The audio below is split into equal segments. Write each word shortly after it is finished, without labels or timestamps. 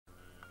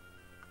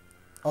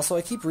Also,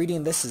 I keep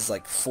reading this as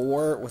like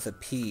 4 with a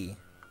P,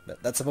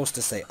 but that's supposed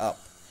to say up.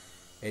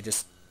 It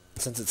just,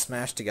 since it's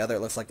smashed together, it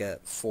looks like a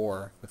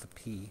 4 with a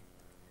P.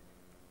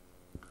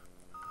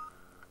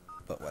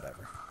 But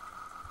whatever.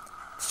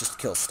 It's just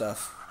kill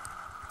stuff.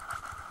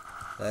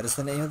 That is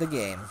the name of the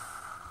game.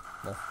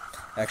 Well,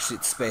 actually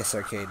it's Space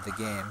Arcade, the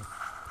game.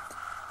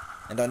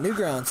 And on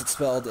Newgrounds, it's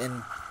spelled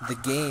in the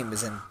game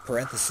is in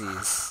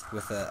parentheses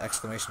with an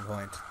exclamation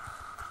point.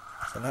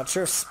 So I'm not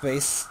sure if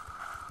Space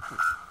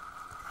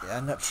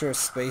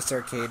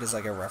Arcade is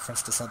like a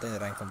reference to something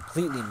that I'm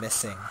completely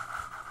missing.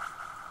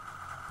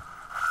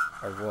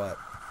 Or what.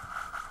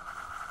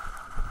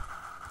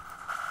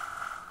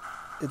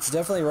 It's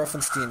definitely a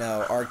reference to, you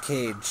know,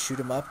 arcade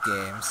shoot-'em-up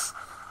games.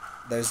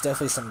 There's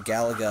definitely some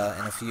Galaga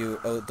and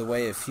the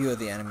way a few of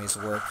the enemies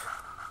work.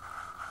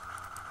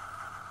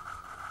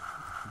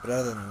 But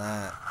other than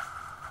that,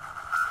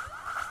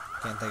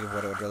 can't think of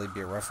what it would really be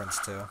a reference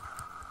to.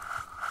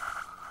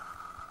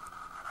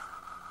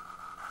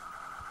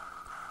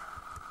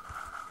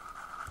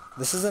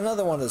 This is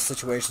another one of those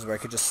situations where I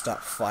could just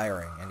stop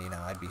firing and, you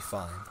know, I'd be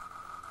fine.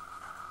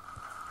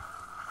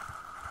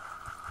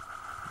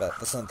 But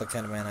that's not the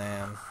kind of man I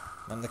am.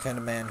 I'm the kind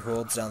of man who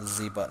holds down the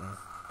Z button,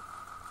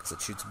 because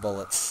it shoots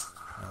bullets.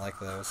 I like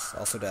those.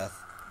 Also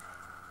death.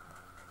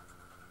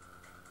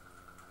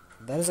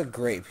 That is a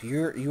grape.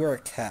 You are a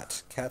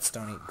cat. Cats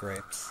don't eat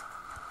grapes.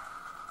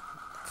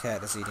 The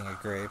cat is eating a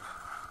grape.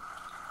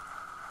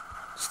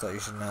 Just thought you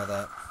should know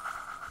that.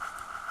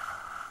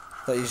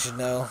 Thought you should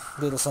know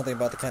a little something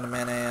about the kind of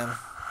man I am.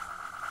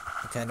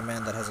 The kind of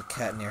man that has a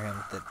cat near him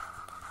that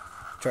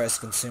tries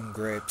to consume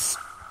grapes.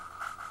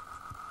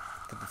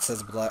 I think it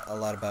says a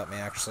lot about me,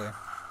 actually.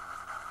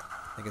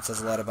 I think it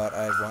says a lot about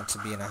I want to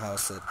be in a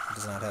house that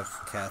does not have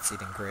cats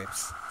eating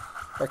grapes.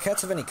 Or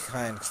cats of any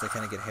kind, because they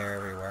kind of get hair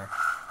everywhere.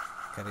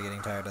 Kind of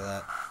getting tired of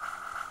that.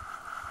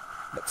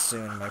 But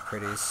soon, my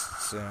pretties,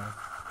 soon.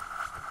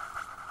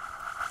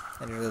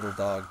 And your little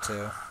dog,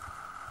 too.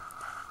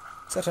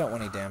 Except I don't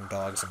want any damn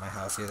dogs in my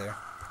house, either.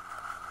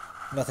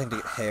 Nothing to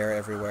get hair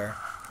everywhere.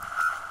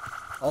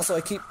 Also,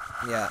 I keep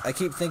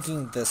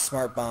thinking the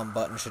smart bomb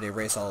button should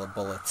erase all the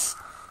bullets.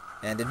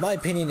 And in my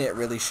opinion, it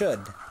really should.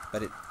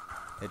 But it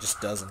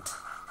just doesn't.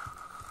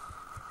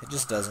 It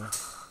just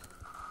doesn't.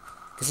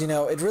 Because, you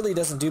know, it really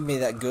doesn't do me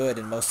that good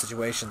in most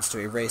situations to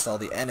erase all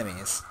the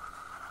enemies.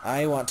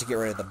 I want to get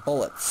rid of the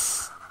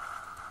bullets.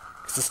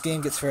 Because this game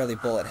gets fairly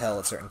bullet hell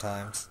at certain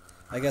times.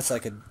 I guess I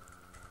could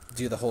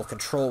do the whole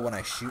control when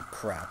I shoot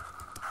crap.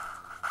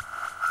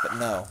 But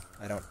no,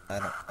 I don't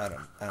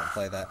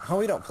play that.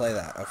 Homie don't play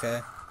that,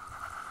 okay?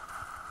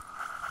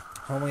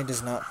 Homie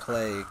does not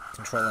play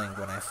controlling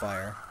when I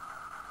fire.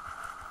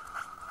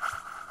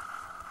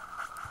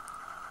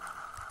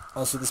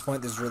 Also, at this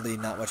point, there's really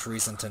not much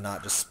reason to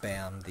not just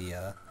spam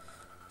the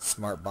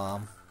smart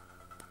bomb.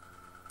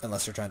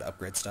 Unless you're trying to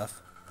upgrade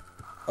stuff.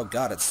 Oh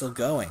god, it's still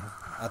going.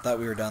 I thought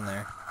we were done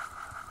there.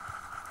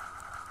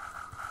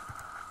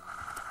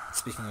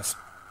 Speaking of...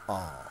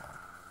 Aw,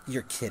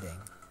 you're kidding.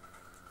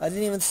 I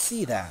didn't even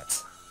see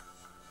that.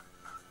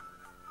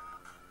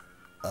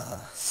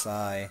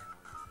 Sigh.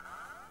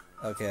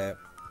 Okay.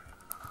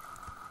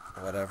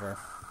 Whatever.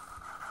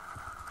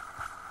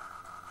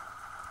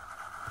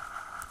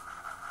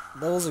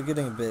 Levels are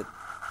getting a bit...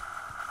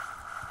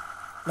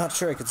 Not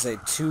sure I could say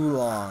too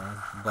long,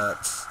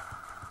 but...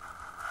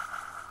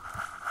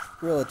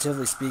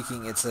 Relatively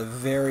speaking, it's a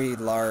very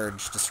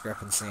large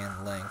discrepancy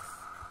in length.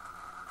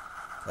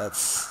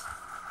 That's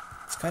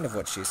kind of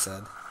what she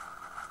said.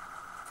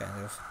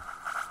 Kind of.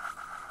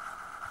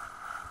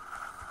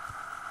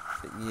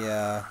 But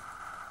yeah.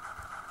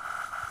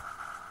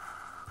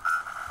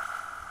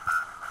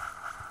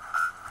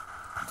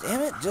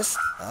 Damn it, just...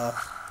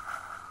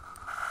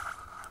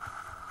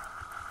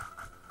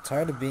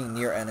 Tired of being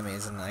near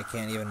enemies and I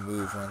can't even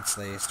move once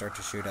they start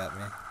to shoot at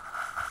me.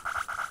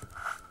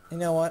 You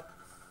know what?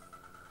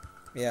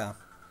 Yeah.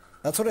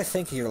 That's what I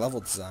think of your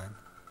level design.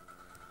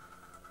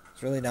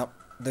 It's really not...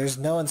 There's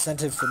no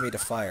incentive for me to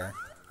fire.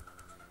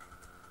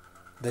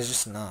 There's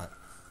just not.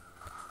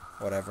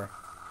 Whatever.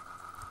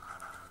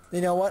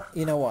 You know what?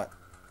 You know what?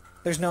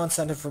 There's no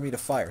incentive for me to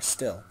fire,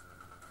 still.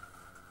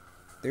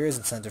 There is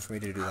incentive for me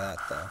to do that,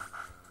 though.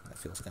 That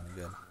feels kind of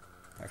good.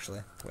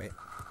 Actually, wait.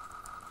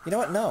 You know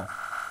what? No.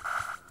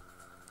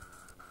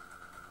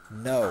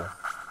 No.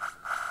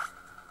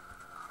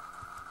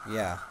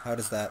 Yeah, how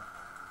does that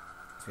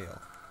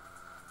feel?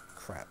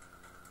 Crap.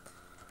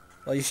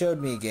 Well, you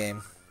showed me a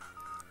game.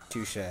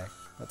 Touche.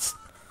 Let's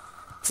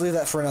leave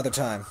that for another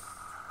time.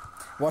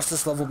 Watch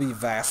this level be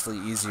vastly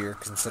easier,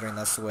 considering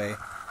that's the way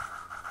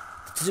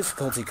the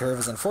difficulty curve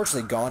is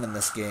unfortunately gone in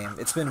this game.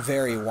 It's been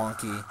very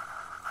wonky.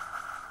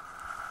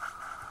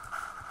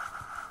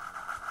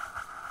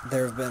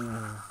 There have been...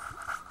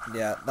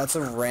 Yeah, lots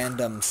of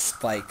random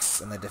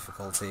spikes in the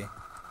difficulty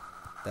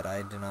that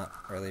I do not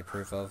really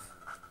approve of.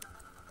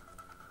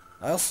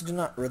 I also do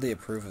not really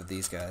approve of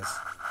these guys.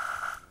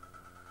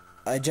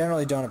 I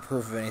generally don't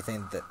approve of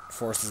anything that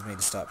forces me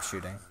to stop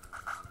shooting.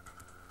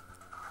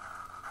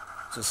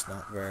 Just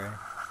not very.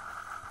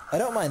 I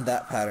don't mind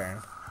that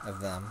pattern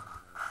of them.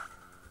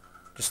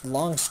 Just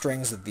long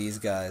strings of these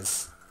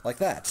guys. Like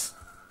that.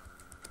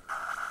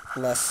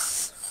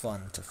 Less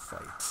fun to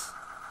fight.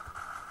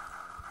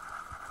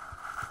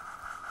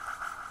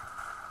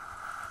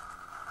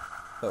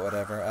 But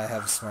whatever, I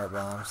have smart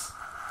bombs.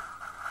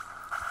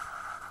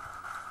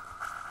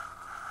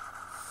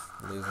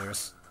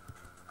 Losers.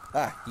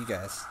 Ah, you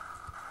guys.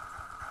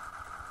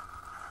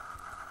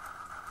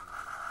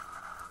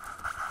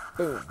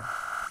 Boom.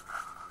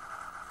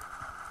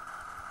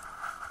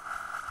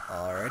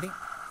 Alrighty.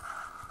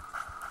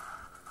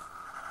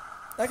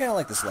 I kinda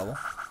like this level.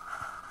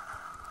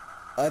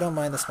 I don't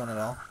mind this one at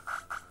all.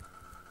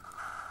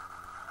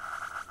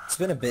 It's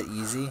been a bit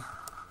easy,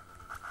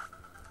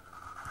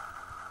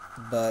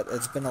 but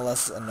it's been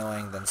less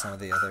annoying than some of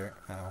the other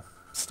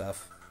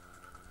stuff.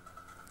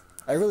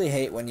 I really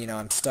hate when, you know,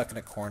 I'm stuck in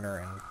a corner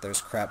and there's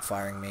crap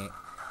firing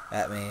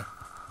at me,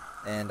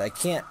 and I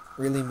can't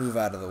really move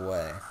out of the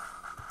way.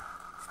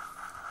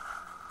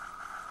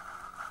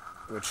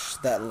 Which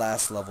that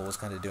last level was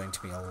kind of doing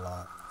to me a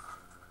lot.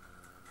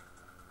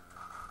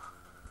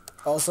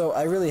 Also,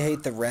 I really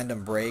hate the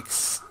random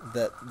breaks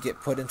that get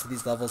put into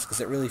these levels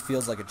because it really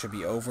feels like it should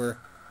be over,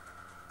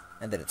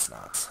 and then it's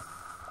not.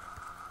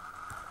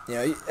 You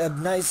know, a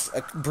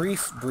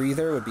brief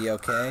breather would be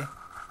okay.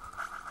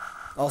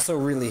 Also,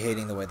 really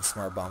hating the way the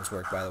smart bombs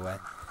work, by the way.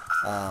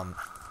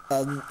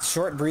 A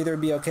short breather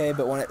would be okay,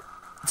 but when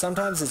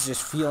sometimes it's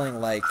just feeling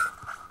like,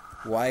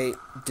 why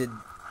did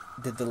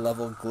the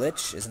level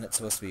glitch? Isn't it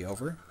supposed to be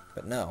over?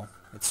 But no,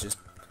 it's just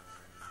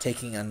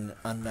taking an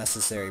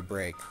unnecessary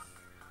break.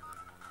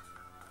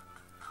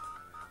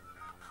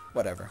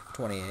 Whatever,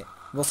 28.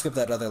 We'll skip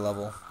that other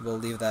level. We'll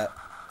leave that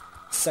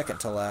second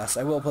to last.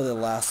 I will play the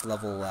last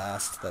level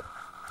last, but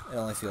it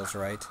only feels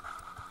right.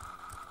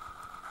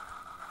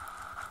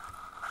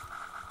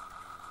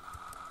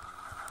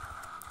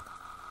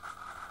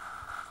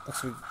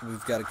 Looks like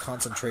we've got a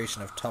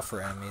concentration of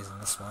tougher enemies in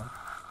this one.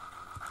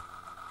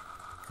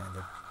 Kind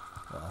of,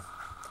 well,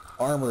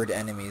 armored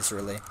enemies,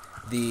 really.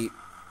 They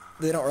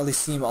don't really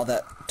seem all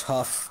that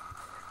tough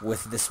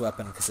with this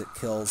weapon because it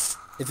kills.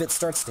 If it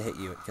starts to hit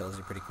you, it kills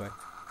you pretty quick.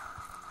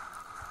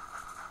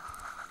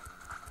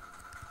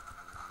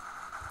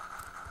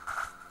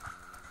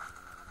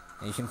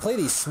 And you can play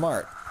these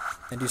smart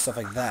and do stuff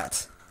like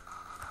that.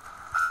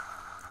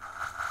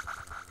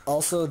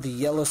 Also, the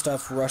yellow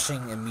stuff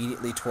rushing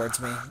immediately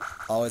towards me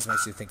always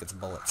makes you think it's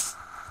bullets.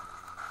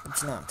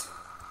 It's not.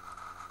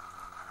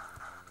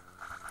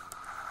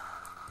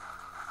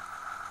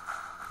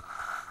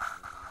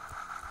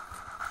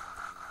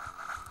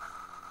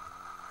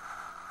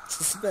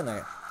 This has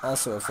been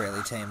also a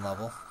fairly tame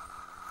level.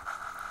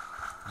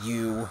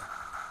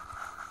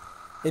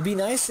 It'd be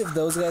nice if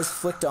those guys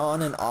flicked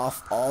on and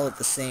off all at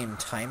the same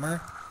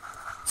timer.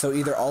 So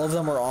either all of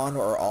them were on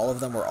or all of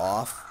them were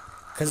off.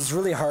 Because it's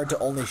really hard to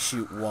only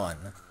shoot one.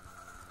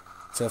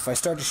 So if I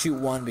start to shoot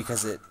one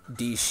because it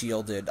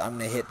de-shielded, I'm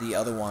going to hit the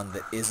other one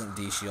that isn't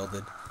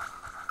de-shielded.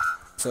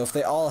 So if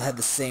they all had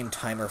the same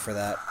timer for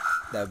that,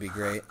 that would be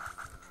great.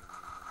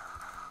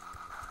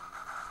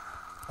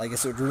 I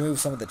guess it would remove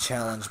some of the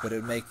challenge, but it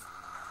would make,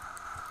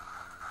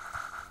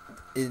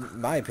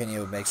 in my opinion,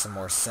 it would make some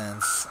more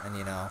sense, and,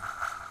 you know,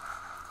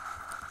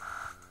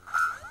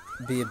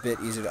 be a bit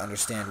easier to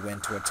understand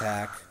when to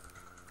attack.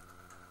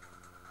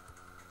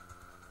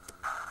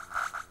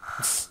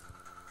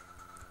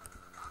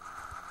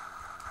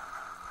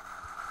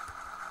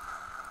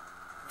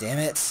 Damn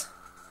it!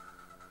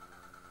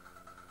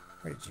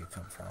 Where did you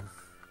come from?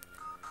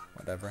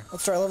 Whatever.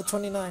 Let's try level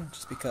 29,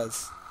 just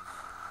because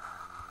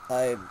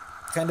I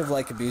kind of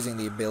like abusing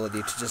the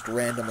ability to just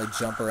randomly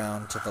jump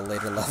around to the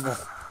later level.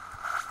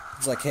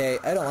 It's like, hey,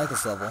 I don't like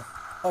this level.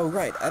 Oh,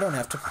 right, I don't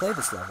have to play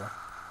this level.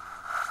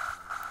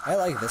 I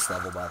like this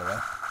level, by the way.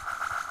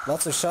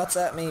 Lots of shots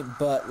at me,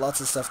 but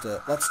lots of stuff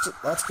to...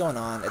 Lots going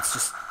on. It's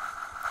just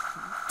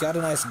got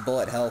a nice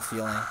bullet hell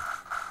feeling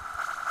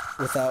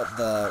without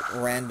the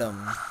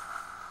randomness.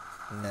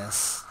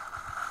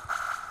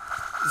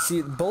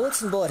 See,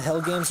 bullets and bullet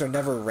hell games are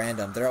never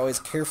random. They're always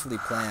carefully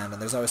planned, and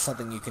there's always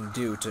something you can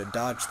do to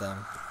dodge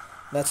them.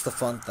 That's the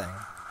fun thing.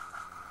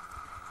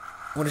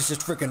 When it's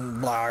just freaking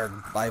blah,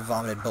 I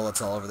vomited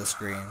bullets all over the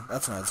screen.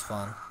 That's not as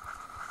fun.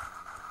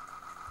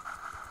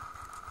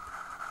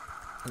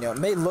 You know, it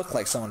may look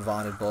like someone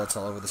vomited bullets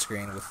all over the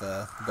screen with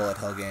bullet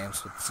hell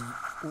games, but it's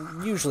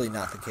usually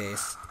not the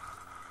case.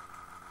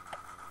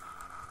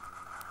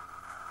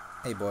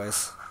 Hey,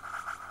 boys.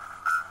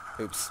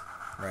 Oops.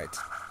 Right.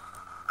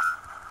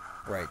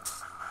 Right.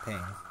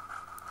 Pain.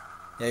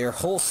 Yeah, your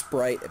whole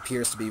sprite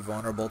appears to be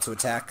vulnerable to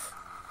attack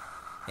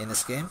in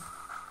this game.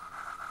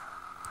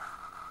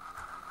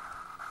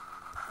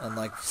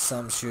 Unlike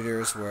some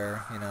shooters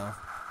where, you know,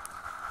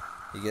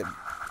 you get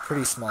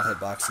pretty small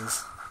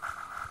hitboxes.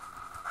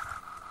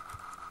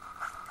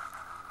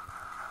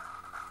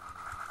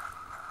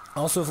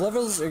 Also, if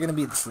levels are going to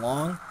be this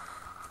long,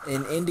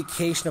 an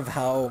indication of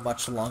how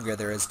much longer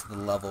there is to the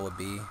level would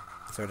be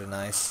sort of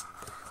nice.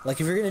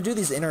 Like, if you're going to do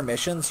these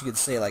intermissions, you could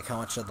say, like, how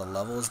much of the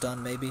level is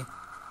done, maybe.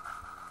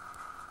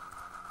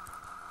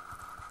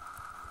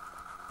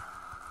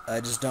 I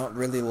just don't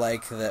really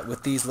like that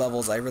with these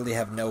levels I really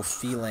have no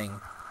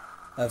feeling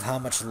of how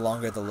much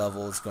longer the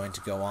level is going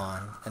to go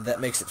on, and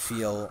that makes it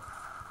feel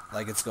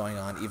like it's going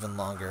on even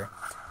longer.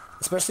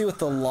 Especially with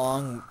the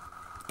long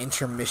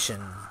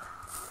intermission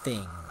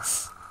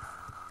things.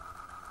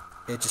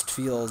 It just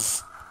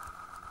feels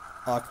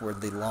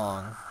awkwardly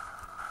long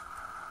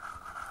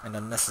and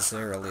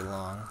unnecessarily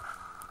long.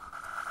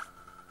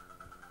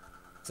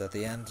 Is that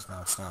the end?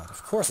 No, it's not.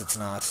 Of course it's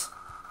not.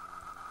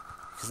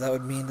 Because that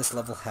would mean this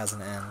level has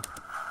an end.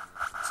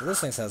 So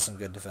this thing has some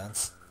good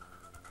defense.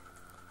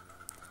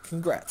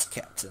 Congrats,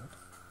 Captain.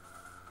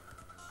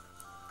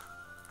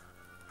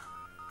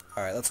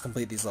 Alright, let's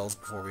complete these levels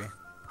before we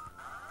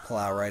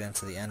plow right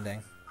into the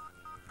ending.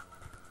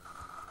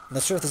 I'm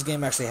not sure if this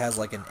game actually has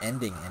like an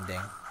ending,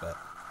 but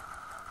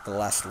the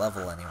last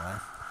level anyway.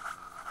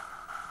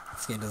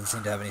 This game doesn't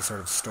seem to have any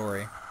sort of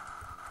story.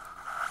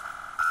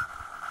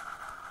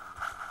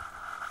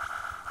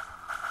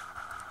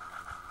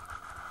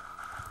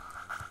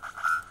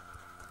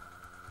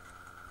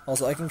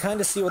 Also, I can kind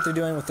of see what they're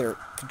doing with their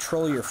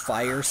control your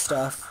fire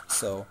stuff,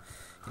 so,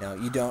 you know,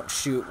 you don't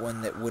shoot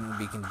when that wouldn't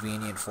be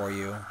convenient for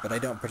you, but I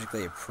don't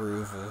particularly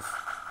approve of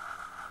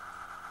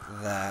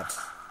that,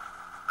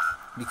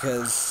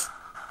 because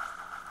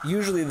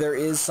usually there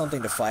is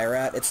something to fire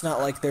at. It's not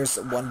like there's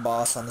one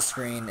boss on the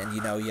screen and,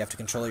 you know, you have to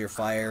control your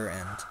fire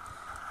and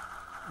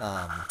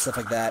stuff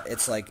like that.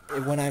 It's like,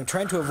 when I'm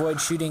trying to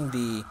avoid shooting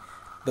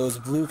those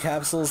blue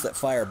capsules that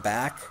fire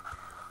back,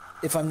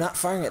 if I'm not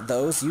firing at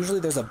those,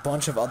 usually there's a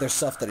bunch of other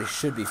stuff that I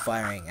should be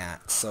firing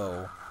at,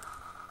 so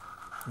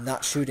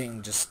not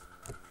shooting just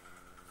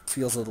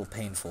feels a little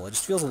painful. It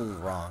just feels a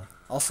little wrong.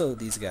 Also,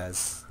 these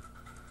guys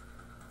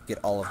get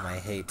all of my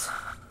hate.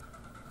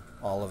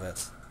 All of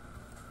it.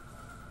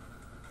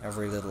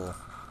 Every little...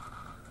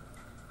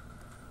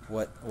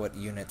 What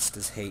units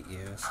does hate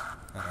use?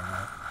 I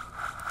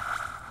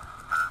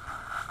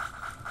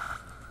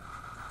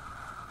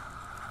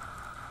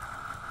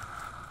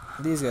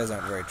don't know. These guys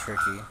aren't very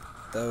tricky.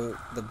 Though,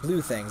 the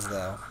blue things,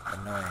 though,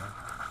 annoying.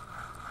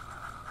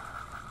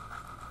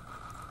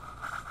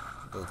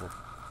 The little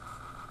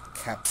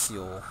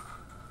capsule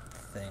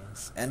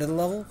things. End of the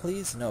level,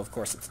 please? No, of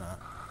course it's not.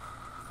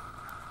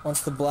 Once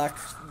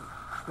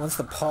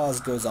the pause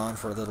goes on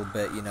for a little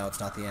bit, you know it's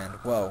not the end.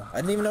 Whoa, I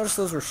didn't even notice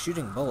those were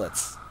shooting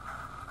bullets.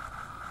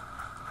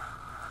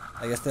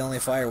 I guess they only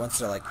fire once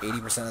they're like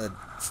 80% of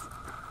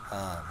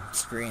the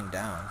screen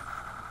down.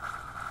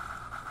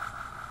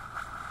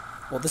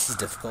 Well, this is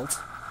difficult.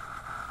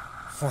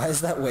 Why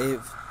is that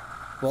wave?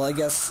 Well, I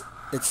guess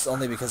it's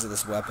only because of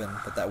this weapon,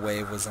 but that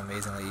wave was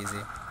amazingly easy.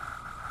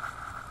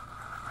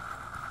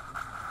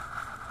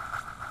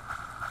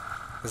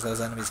 Because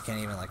those enemies can't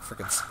even, like,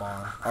 frickin'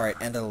 spawn. Alright,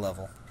 end of the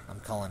level. I'm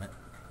calling it.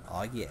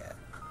 Aw, yeah.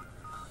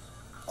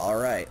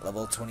 Alright,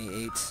 level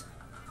 28.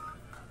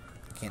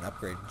 Can't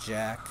upgrade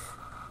Jack.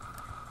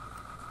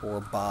 Or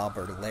Bob,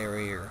 or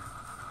Larry, or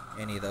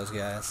any of those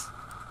guys.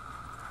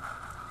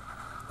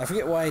 I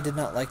forget why I did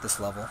not like this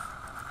level.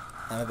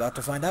 I'm about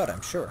to find out,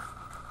 I'm sure.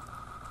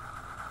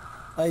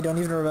 I don't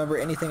even remember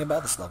anything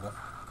about this level.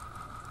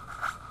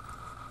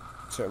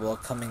 So it will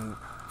come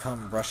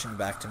rushing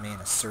back to me in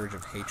a surge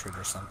of hatred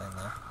or something,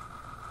 though.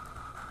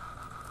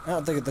 I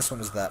don't think that this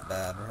one was that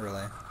bad,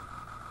 really.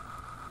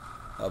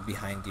 Oh,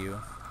 behind you.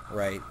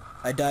 Right.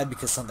 I died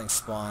because something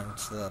spawned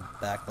to the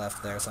back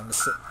left there, so I'm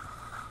just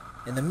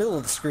in the middle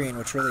of the screen,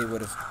 which really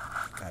would have...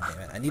 God damn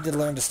it. I need to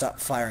learn to stop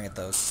firing at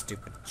those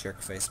stupid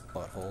jerk-face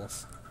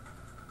buttholes.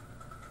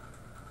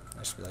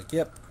 I should be like,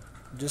 yep,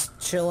 just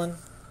chilling.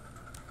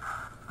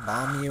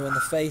 Bomb you in the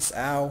face.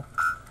 Ow.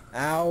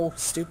 Ow,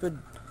 stupid.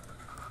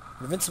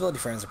 Invincibility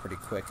frames are pretty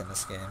quick in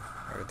this game.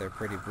 Or they're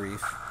pretty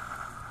brief.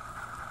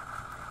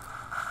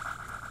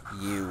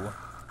 You.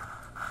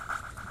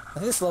 I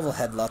think this level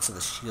had lots of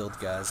the shield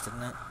guys,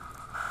 didn't it?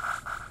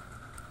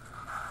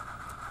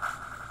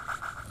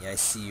 Yeah, I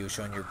see you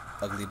showing your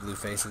ugly blue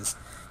faces.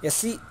 Yeah,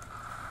 see,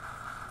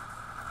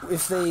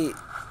 if they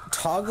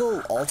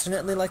toggle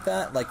alternately like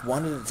that, like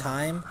one at a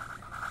time,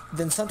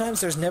 then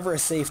sometimes there's never a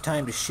safe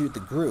time to shoot the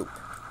group.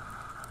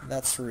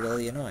 That's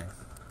really annoying.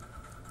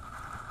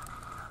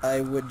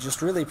 I would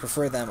just really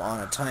prefer them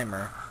on a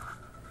timer.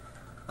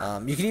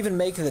 You could even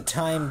make the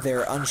time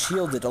they're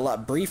unshielded a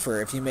lot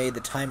briefer if you made the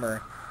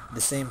timer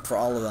the same for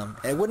all of them.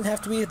 And it wouldn't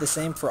have to be the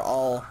same for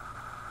all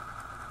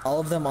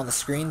of them on the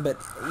screen, but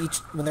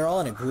when they're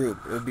all in a group,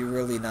 it would be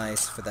really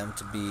nice for them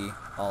to be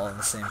all in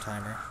the same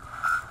timer.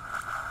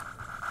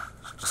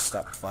 Just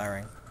stop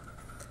firing.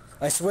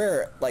 I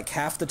swear, like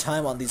half the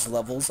time on these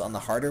levels, on the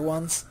harder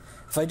ones,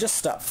 if I just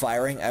stopped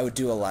firing, I would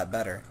do a lot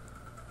better.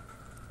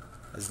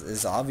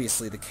 Is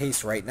obviously the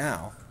case right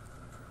now.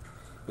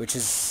 Which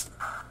is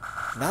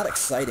not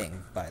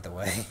exciting, by the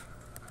way.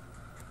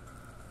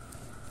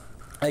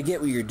 I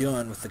get what you're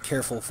doing with the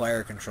careful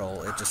fire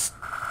control, it just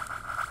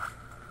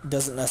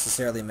doesn't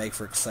necessarily make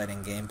for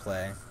exciting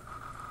gameplay.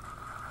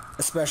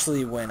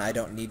 Especially when I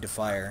don't need to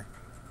fire.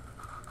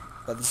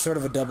 But it's sort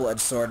of a double-edged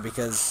sword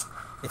because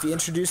If you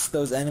introduce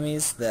those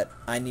enemies that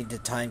I need to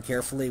time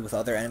carefully with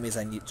other enemies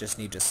just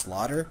need to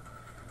slaughter,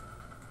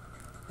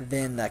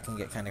 then that can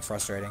get kind of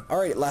frustrating.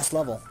 Alright, last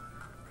level.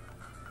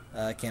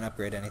 I can't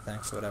upgrade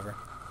anything, so whatever.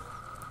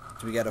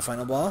 Do we got a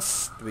final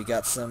boss? Do we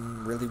got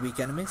some really weak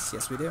enemies?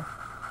 Yes, we do.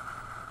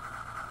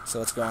 So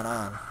what's going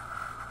on?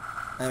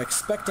 I'm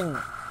expecting...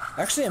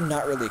 Actually, I'm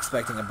not really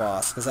expecting a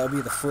boss, because that would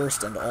be the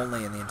first and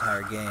only in the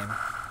entire game.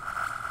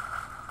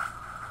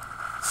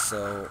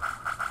 So...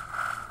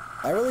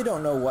 I really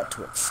don't know what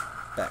to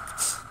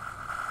expect.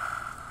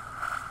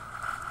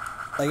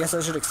 I guess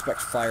I should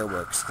expect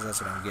fireworks, because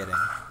that's what I'm getting.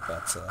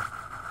 But,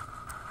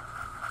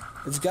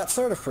 it's got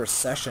sort of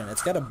procession.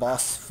 It's got a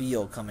boss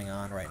feel coming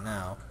on right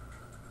now.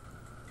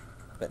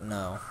 But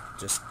no,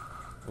 just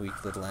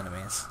weak little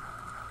enemies.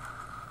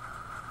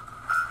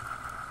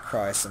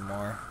 Cry some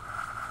more.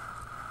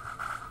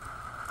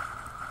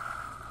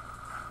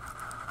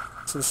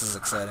 So this is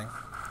exciting.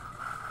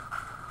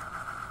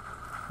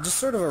 Just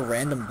sort of a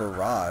random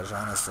barrage,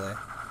 honestly.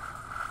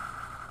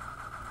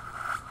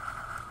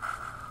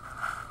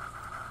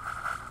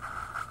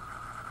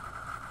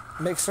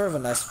 Makes sort of a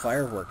nice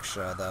fireworks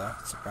show, though,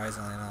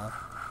 surprisingly enough.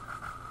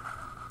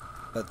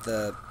 But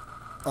the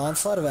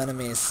onslaught of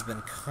enemies has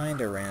been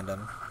kinda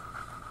random.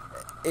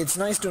 It's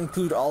nice to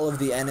include all of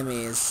the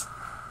enemies,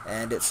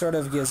 and it sort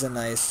of gives a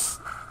nice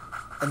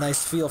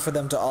feel for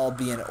them to all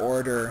be in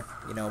order,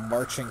 you know,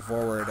 marching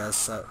forward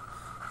as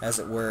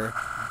it were.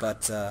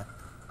 But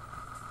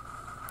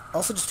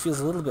also just feels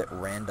a little bit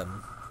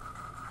random,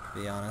 to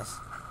be honest.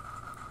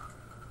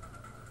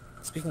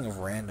 Speaking of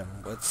random,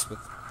 what's with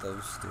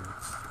those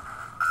dudes?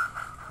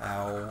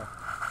 Ow.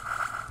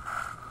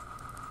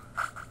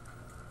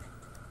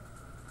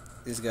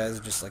 These guys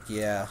are just like,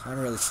 yeah, I'm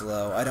really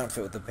slow. I don't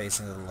fit with the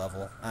pacing of the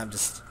level. I'm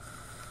just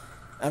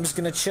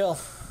gonna chill.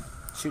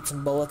 Shoot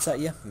some bullets at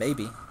you?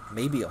 Maybe.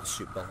 Maybe I'll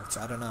shoot bullets.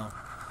 I don't know.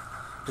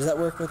 Does that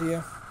work with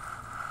you?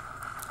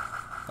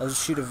 I'll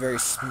just shoot a very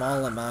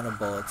small amount of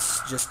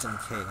bullets, just in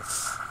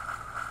case.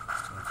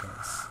 Just in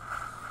case.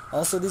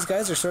 Also, these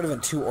guys are sort of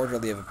in too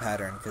orderly of a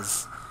pattern,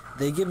 because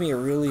they give me a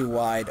really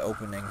wide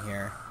opening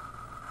here.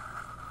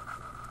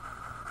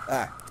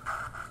 Ah.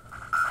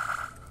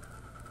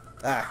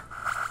 Ah.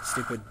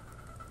 Stupid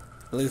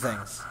blue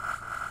things.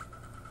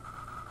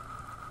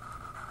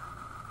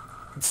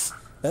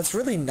 That's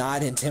really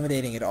not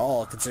intimidating at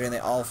all, considering they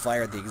all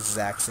fire at the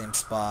exact same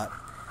spot.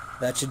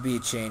 That should be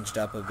changed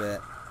up a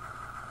bit.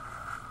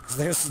 Because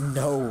there's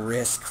no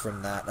risk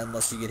from that,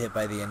 unless you get hit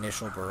by the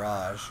initial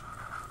barrage.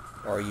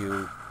 Or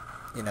you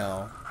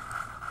know...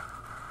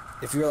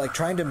 If you're, like,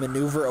 trying to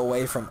maneuver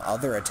away from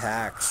other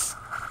attacks.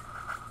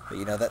 But,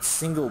 you know, that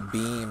single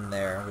beam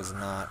there was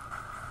not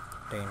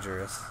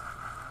dangerous.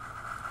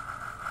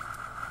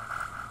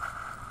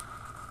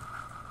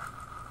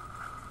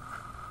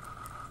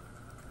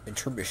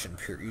 Intermission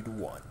period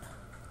 1.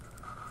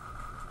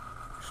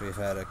 Actually, we've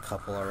had a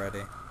couple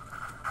already.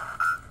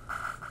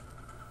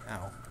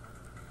 Ow.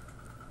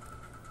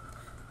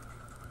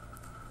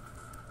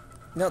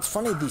 You know, it's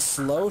funny, the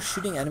slow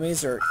shooting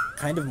enemies are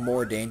kind of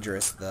more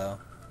dangerous, though.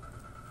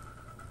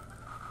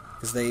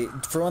 Because they,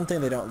 for one thing,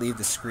 they don't leave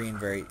the screen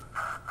very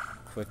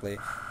quickly.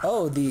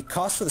 Oh, the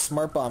cost for the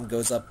smart bomb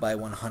goes up by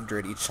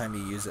 100 each time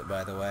you use it,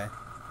 by the way.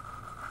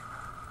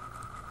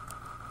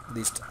 At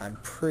least, I'm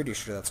pretty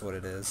sure that's what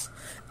it is.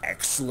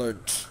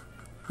 Excellent!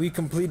 We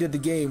completed the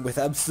game with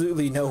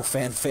absolutely no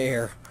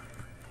fanfare.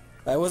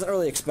 I wasn't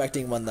really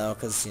expecting one, though,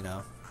 because, you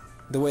know,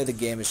 the way the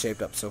game is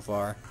shaped up so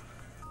far.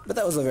 But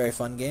that was a very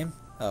fun game.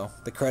 Oh,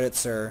 the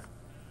credits are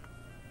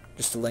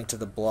just a link to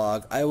the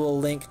blog. I will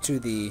link to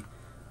the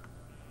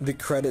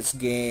credits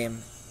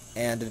game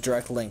and a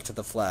direct link to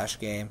the Flash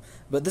game.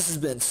 But this has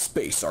been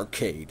Space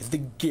Arcade, the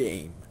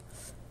game.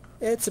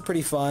 It's a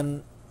pretty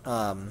fun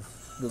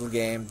little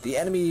game. The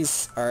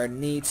enemies are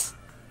neat.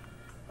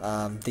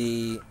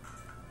 The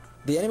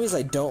enemies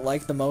I don't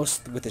like the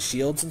most with the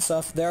shields and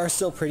stuff, they are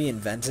still pretty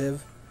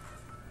inventive.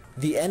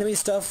 The enemy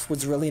stuff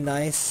was really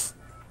nice.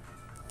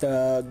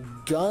 The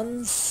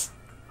guns,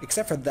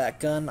 except for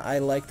that gun, I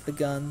liked the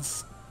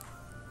guns.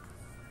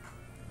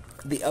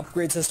 The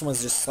upgrade system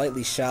was just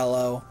slightly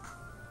shallow.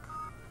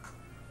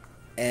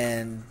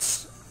 And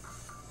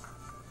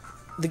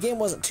the game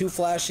wasn't too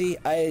flashy.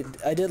 I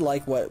did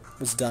like what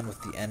was done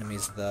with the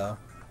enemies, though.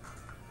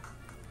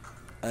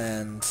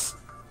 And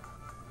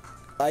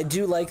I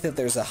do like that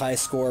there's a high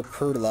score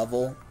per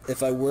level.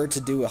 If I were to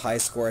do a high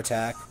score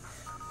attack,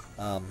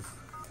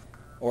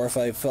 or if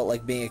I felt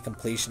like being a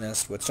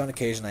completionist, which on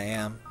occasion I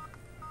am,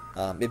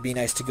 it'd be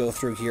nice to go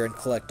through here and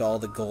collect all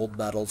the gold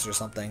medals or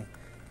something.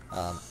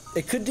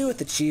 It could do with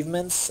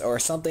achievements or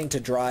something to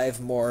drive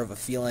more of a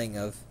feeling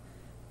of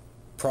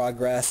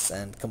progress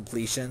and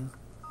completion.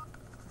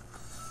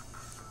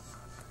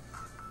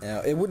 You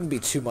know, it wouldn't be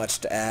too much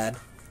to add.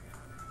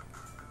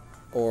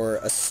 Or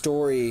a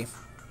story,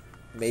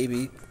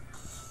 maybe.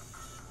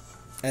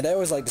 And I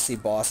always like to see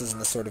bosses in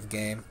this sort of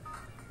game.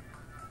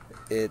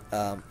 It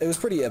was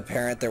pretty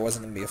apparent there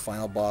wasn't going to be a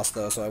final boss,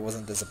 though, so I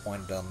wasn't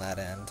disappointed on that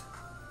end.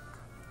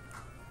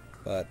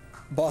 But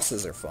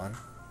bosses are fun.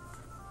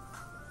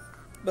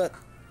 But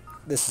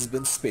this has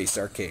been Space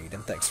Arcade,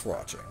 and thanks for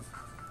watching.